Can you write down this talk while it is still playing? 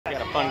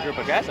fun group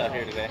of guys out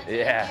here today.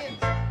 Yeah.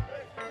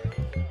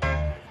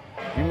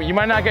 You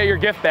might not get your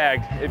gift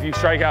bag if you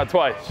strike out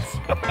twice.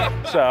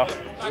 So.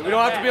 We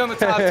don't have to be on the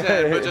top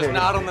 10, but just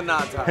not on the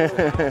not top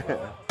 10.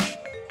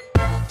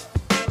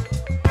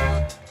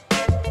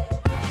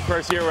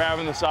 First year we're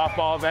having the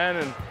softball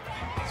event, and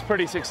it's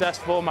pretty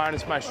successful,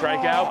 minus my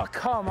strikeout. Oh,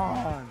 come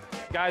on.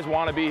 Guys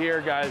want to be here,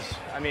 guys.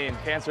 I mean,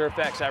 cancer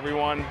affects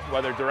everyone,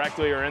 whether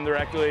directly or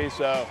indirectly.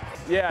 So,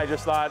 yeah, I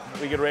just thought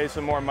we could raise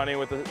some more money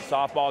with the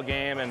softball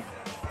game and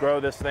grow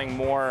this thing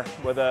more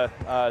with a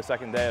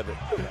second day of it.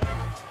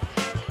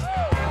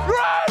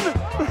 Run!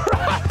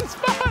 Run!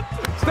 Spot!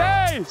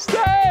 Stay!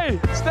 Stay!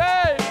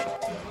 Stay!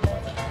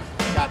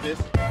 Got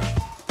this.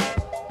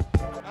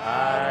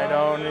 I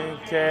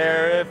don't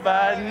care if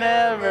I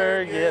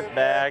never get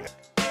back.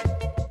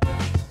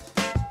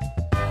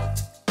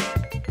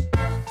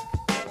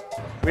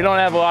 We don't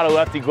have a lot of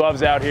lefty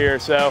gloves out here,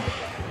 so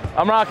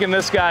I'm rocking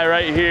this guy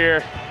right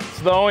here. It's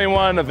the only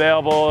one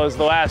available as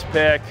the last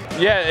pick.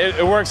 Yeah,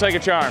 it works like a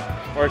charm.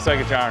 Works like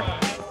a charm.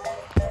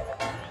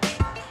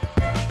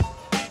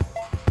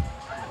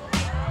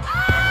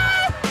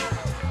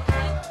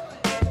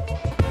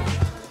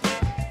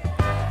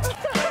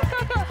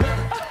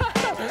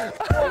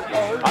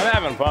 I'm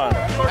having fun.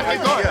 Let's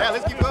keep going. Yeah,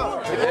 let's keep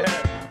going. Yeah.